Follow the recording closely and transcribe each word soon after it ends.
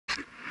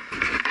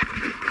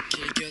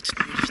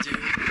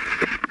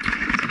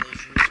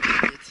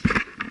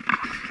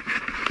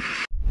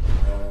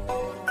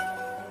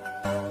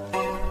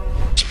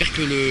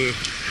peu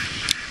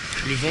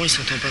le vent, il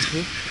s'entend pas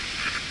trop.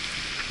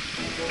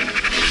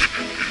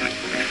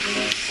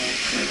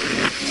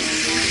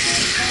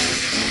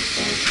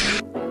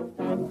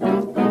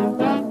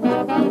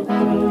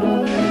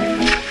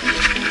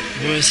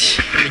 Bon vas-y,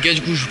 les gars,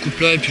 du coup je vous coupe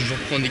là et puis je vous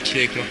reprends dès qu'il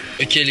est avec moi.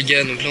 Ok les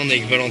gars, donc là on est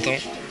avec Valentin.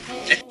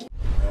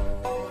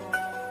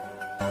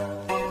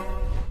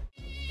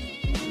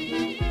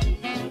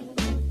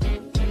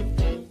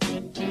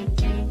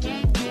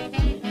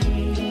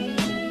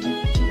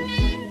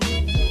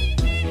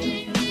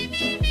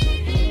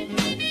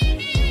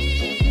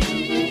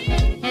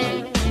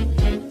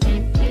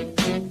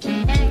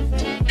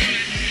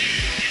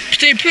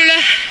 Putain, il pleut là.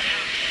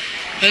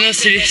 Ah non,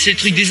 c'est le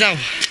truc des arbres.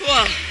 Wow.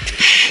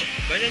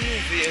 Bah là nous on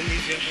est vers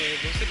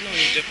dans cette là, on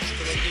est déjà presque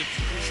à l'abri.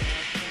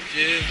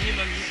 J'ai venu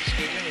m'amener parce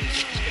que là on est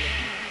déjà presque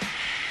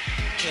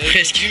à l'abri.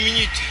 Presque 10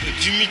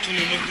 minutes on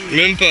est au McDo.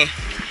 Même pas.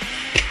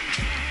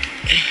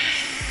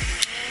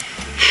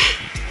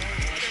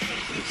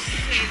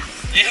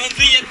 Et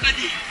André il a pas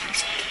dit.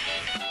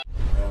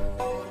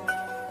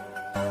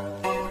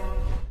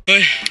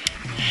 Ouais.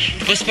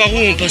 On passe par où?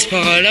 On passe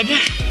par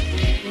là-bas.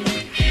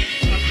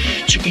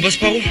 Tu veux qu'on passe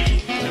par où?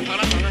 Par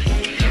là.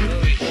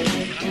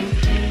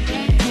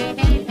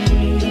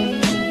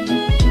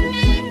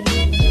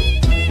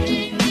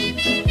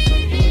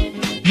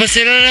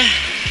 Passer là. De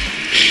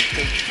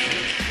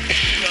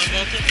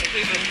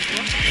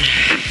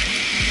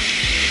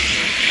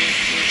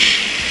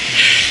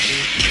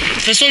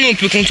toute façon, nous on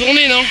peut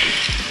contourner, non?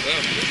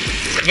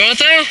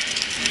 Valentin,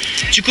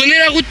 tu connais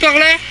la route par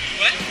là?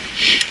 Ouais.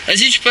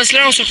 Vas-y, tu passes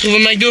là, on se retrouve au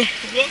McDo.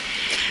 Pourquoi?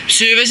 Parce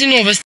que vas-y, nous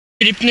on va se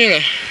les pneus là.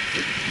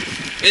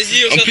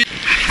 Vas-y, on se...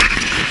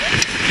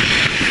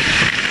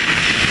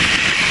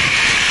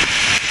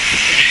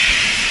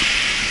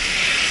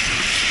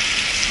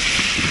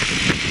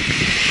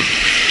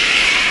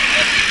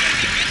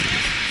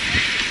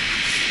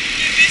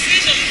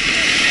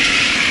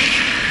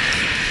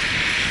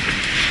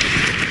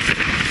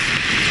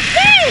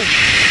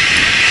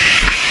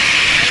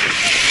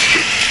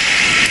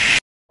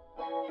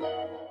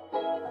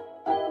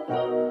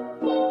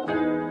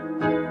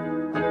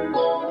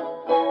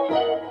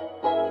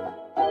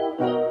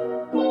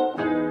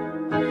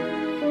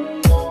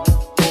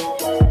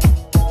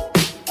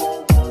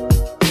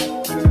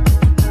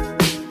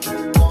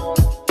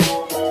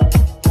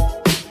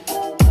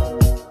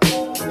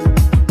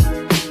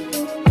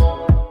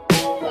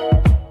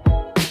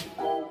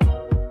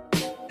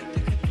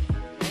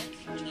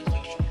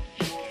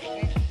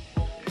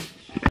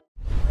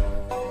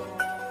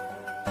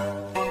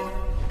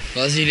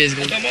 Vas-y, let's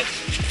go.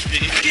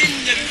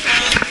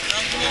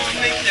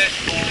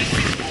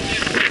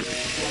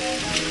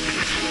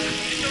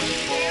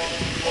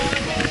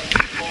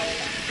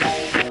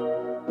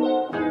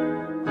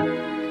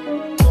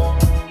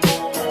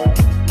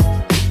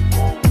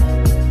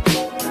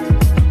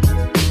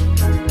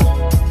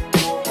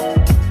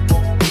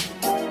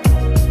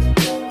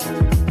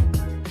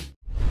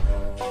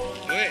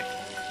 Ouais.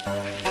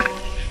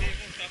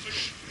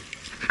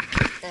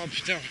 Oh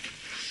putain,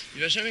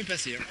 il va jamais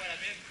passer. Hein.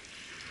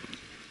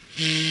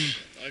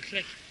 Elle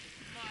claque.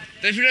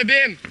 T'as vu la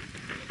BM?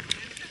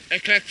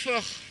 Elle claque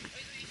fort.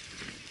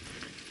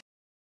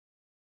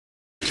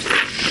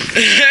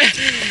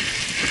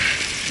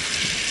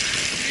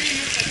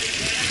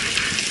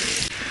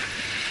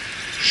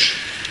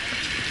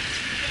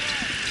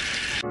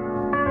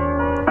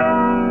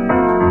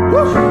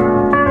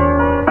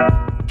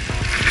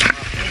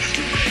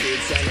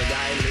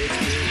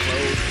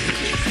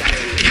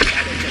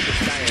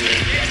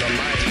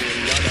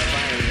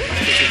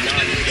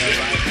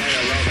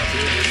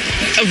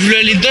 Ah, vous voulez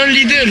aller dans le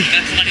Lidl?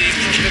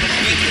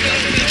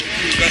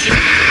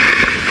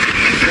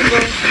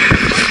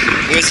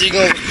 Vas-y gars,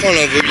 on reprend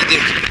là, vos Lidl.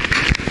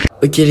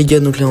 Ok les gars,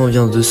 donc là on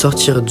vient de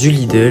sortir du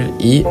Lidl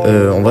et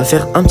on va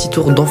faire un petit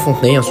tour dans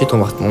Fontenay et ensuite on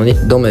va retourner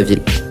dans ma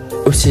ville.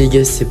 Aussi les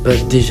gars, si c'est pas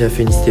déjà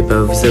fait, n'hésitez pas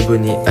à vous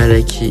abonner, à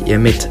liker et à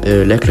mettre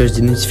la cloche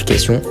des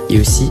notifications et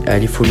aussi à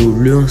aller follow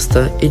le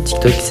Insta et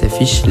TikTok qui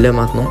s'affiche là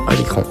maintenant à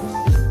l'écran.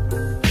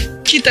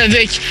 Kit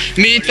avec,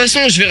 mais de toute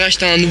façon je vais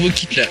racheter un nouveau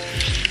kit là.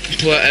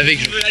 Pour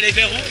avec. Tu veux aller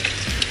vers où?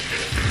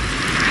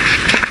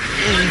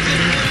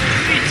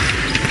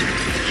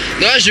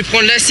 Non, je vais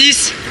prendre la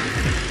 6.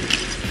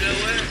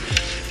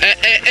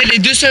 Elle est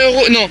 200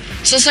 €, non,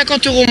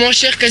 150 € moins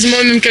cher, quasiment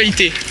la même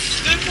qualité.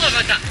 2 fois,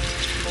 bâtard.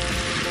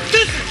 2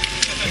 fois.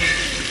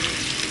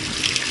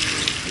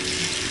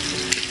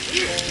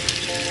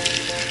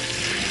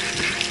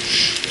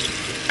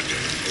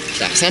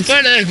 Ça a l'air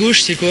sympa là à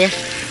gauche, c'est quoi?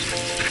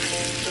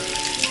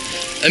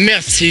 Ah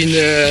merde, c'est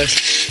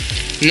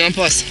une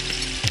impasse.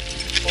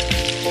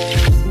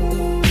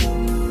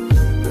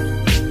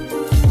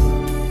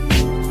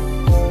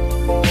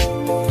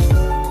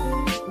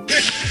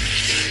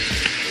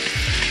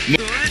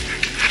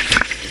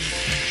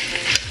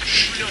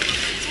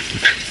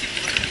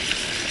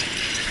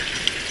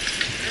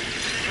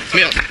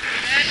 Merde.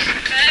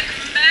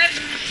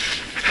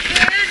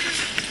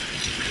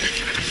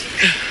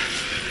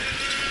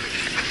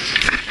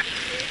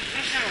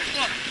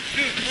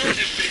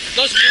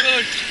 Non, je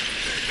rigole.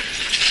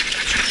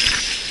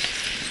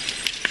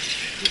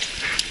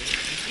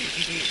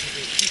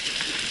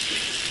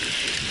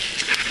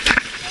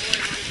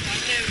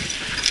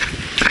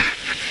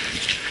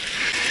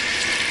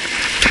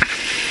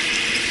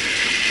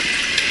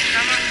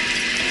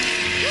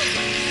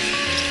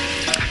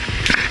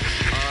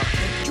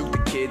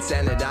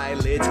 Sanded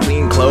eyelids,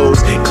 clean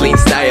clothes, clean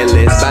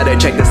stylist. Better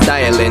check the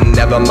styling,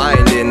 never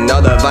minding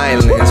all the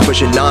violence.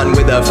 Pushing on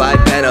with a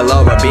 5-panel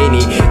or a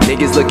beanie.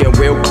 Niggas looking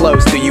real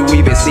close, do you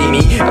even see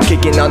me? I'm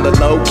kicking on the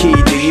low key,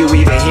 do you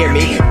even hear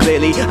me?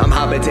 Clearly, I'm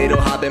hot potato,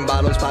 hopping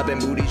bottles, popping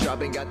booties,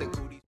 dropping, got the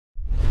cooties.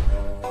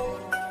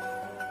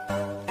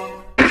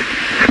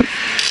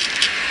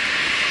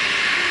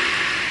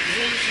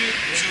 Bonjour monsieur,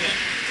 bonjour.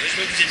 Je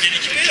vois que vous êtes bien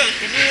équipé là.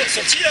 Bonjour,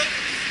 sorti là.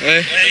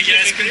 Ouais. Les gars,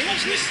 est-ce que les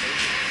Jules?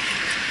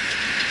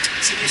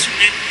 C'est bon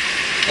souvenir.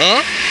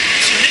 Hein?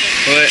 Souvenir?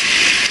 Ouais.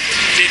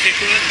 Vous avez fait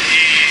quoi? Les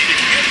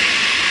figures?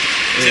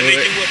 Vous avez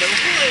été où à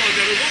Balançon là,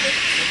 vers le vent, non?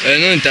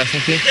 Non, on était à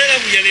Fontenay. Là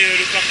où il y a le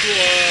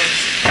parcours.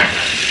 Vous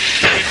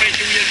n'avez pas été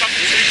où il y a le parcours?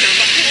 Vous savez qu'il y a un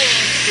parcours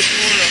un petit peu plus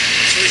loin là.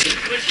 Vous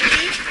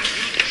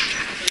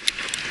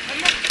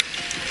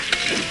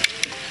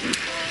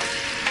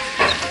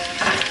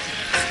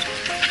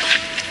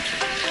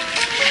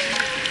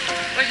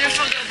voyez le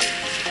souvenir?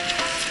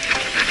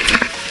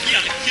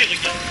 Qui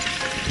regarde?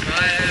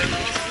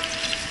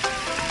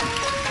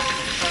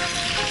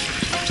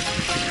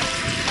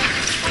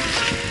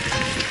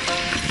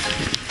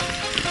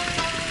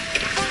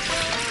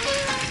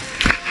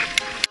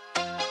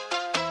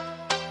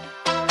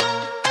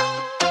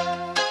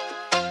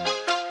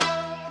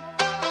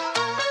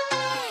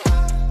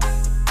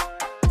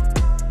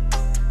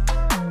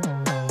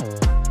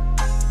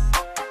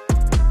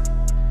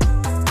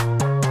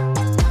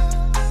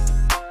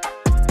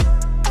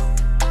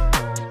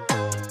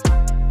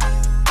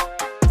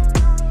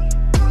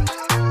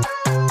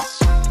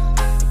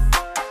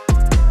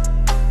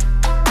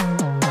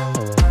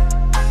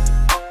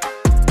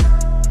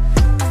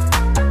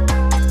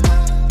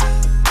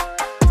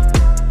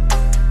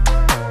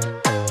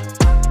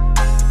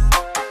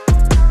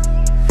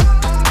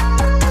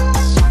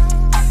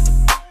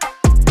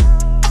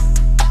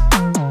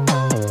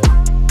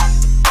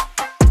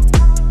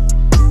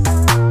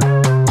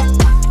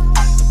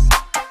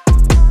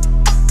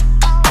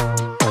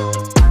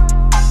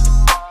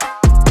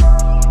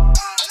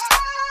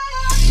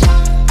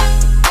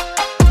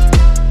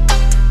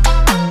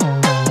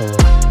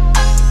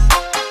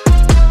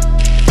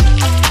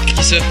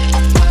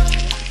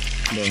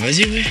 Bon,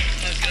 vas-y, oui.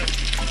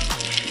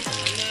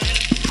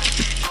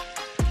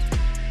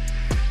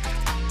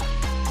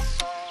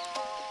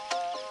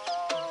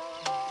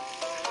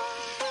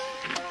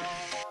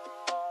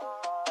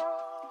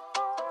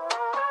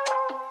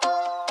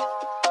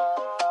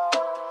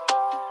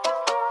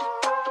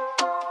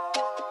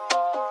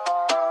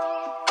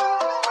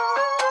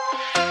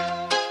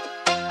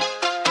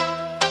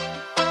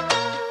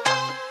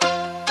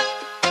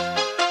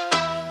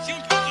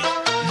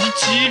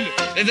 Dit-il.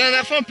 La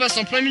dernière fois, on passe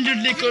en plein milieu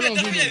de l'école en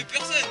vélo. Il n'y avait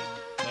personne.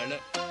 Voilà.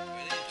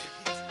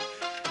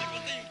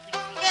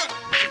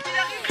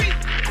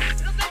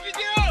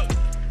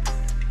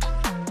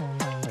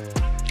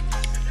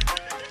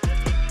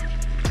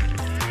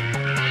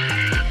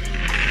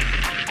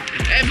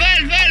 Eh,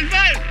 vole!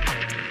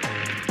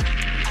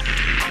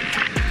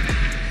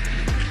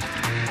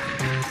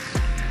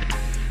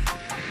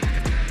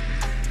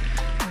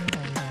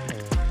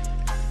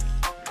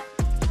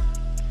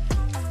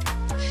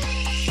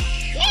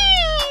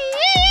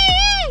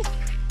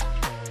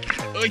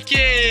 Ok.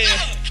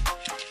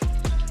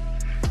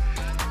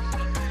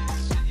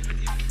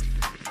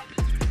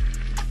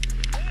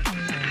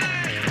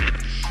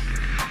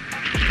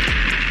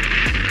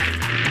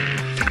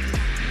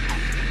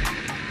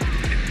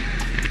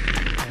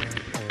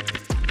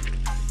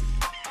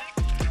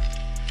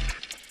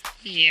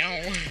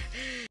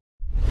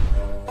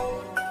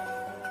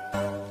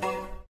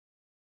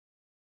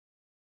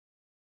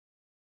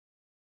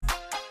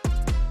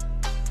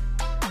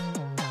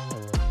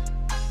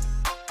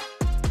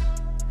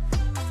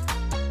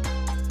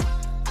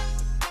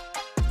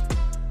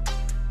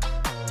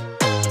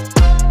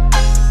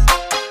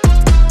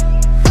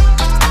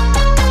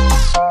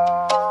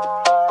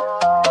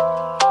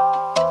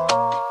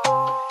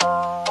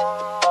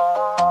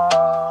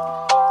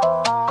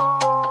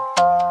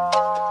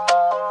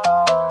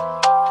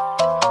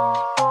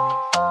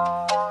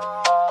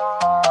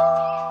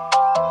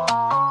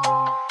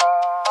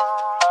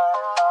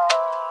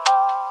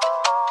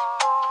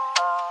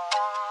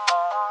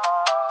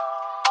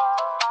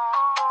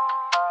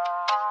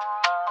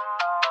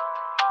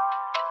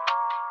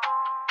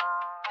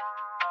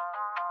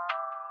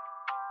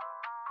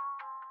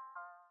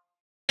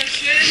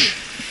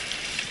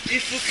 Il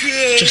faut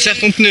que. Tu resserres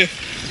ton pneu.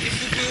 Il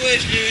faut que ouais,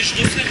 je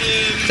resserre.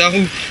 Ta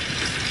roue.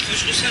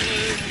 Je resserre.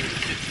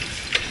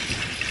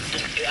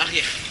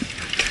 Arrière.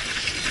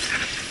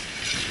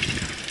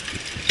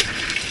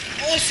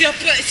 Oh, s'il y a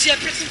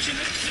personne chez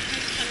moi,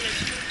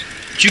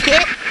 Tu quoi?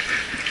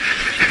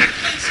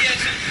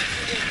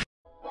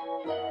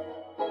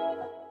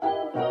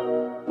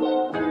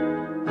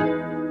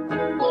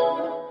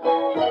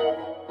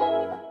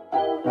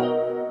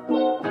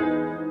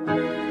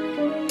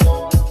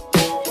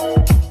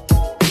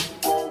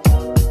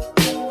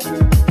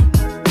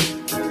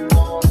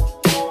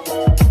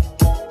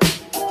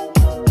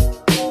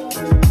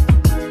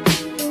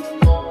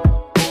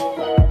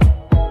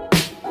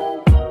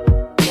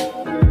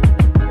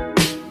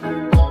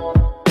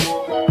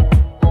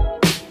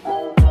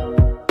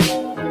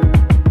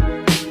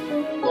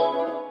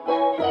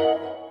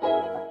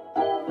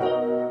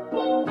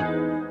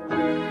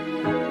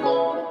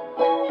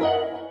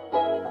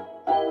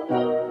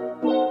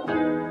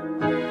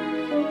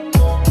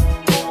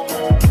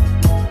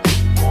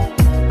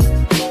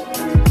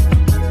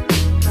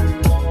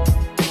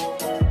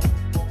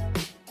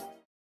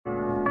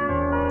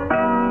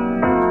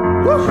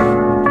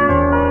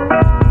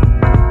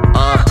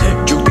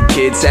 Droop the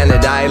kids,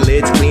 sanded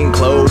eyelids, clean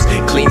clothes,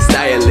 clean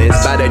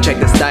stylist. Better check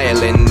the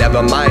styling,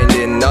 never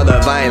minding all the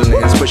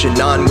violence. Pushing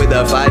on with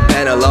a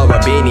 5-panel or a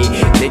beanie.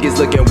 Niggas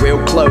looking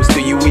real close,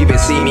 do you even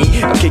see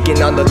me? I'm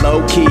kicking on the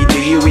low key,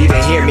 do you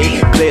even hear me?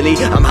 Clearly,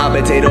 I'm hot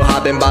potato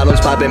hopping,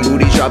 bottles popping,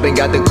 booties dropping.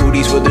 Got the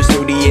cooties with the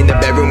snooty in the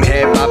bedroom,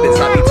 head popping,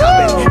 sloppy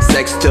topping.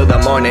 Sex till the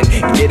morning,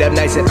 get up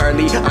nice and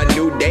early, a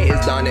new day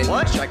is dawning.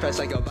 Strike fast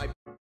like a